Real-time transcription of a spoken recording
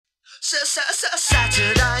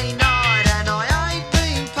Saturday night and I ain't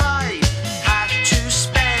been paid. Have to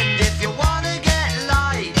spend if you wanna get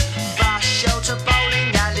laid. Bus, shelter,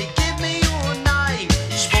 bowling alley, give me your name.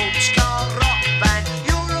 Sports car, rock band,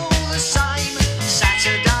 you're all the same.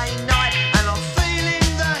 Saturday night and I'm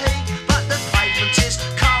feeling the heat, but the pavement is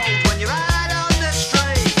cold when you're out on the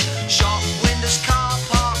street. Shop windows, car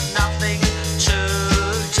park, nothing to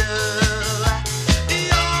do.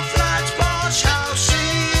 Your flat's posh house,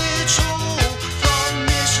 it's all from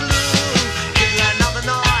this loo. Kill another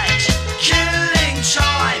night, killing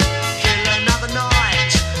time. Kill another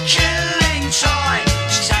night, killing time.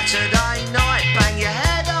 Saturday night, bang your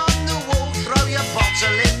head on the wall, throw your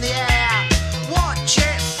bottle in the air, watch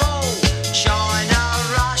it fall. China,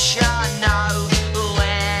 Russia,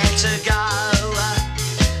 nowhere to go.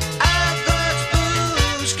 Adverts,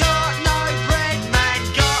 booze, got no bread, man,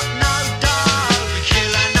 got no dough.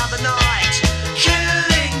 Kill another night,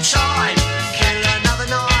 killing time. Kill another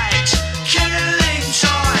night, killing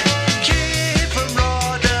time. Keep 'em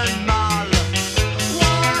rod and mull.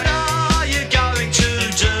 What are you going to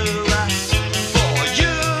do? For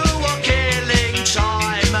you are killing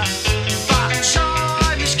time, but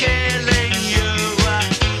time is killing you.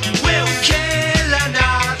 We'll kill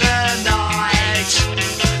another night,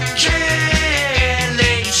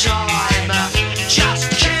 killing time. Just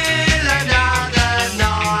kill another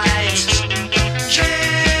night,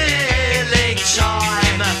 killing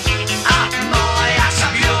time. Up my ass,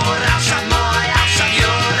 up your ass, up my ass, up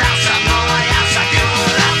your ass, up my ass, up your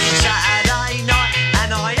ass. Saturday night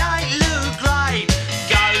and I ain't Lou Grade.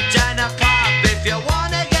 Go down a pub if you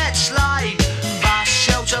wanna get slayed. Bus,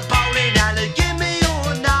 shelter, bowling alley, give me your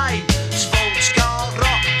name. Sports car,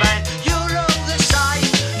 rock band, you're all the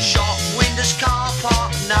same. Shop windows, car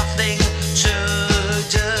park, nothing to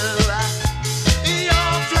do.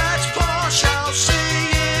 Your flat's posh house,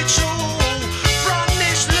 see it's all from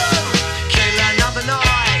this loo. Kill another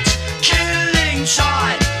night, killing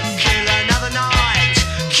time. Kill another night,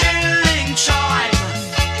 killing time.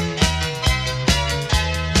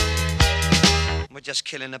 We're just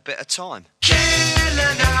killing a bit of time. Kill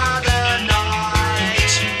another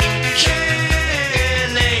night, kill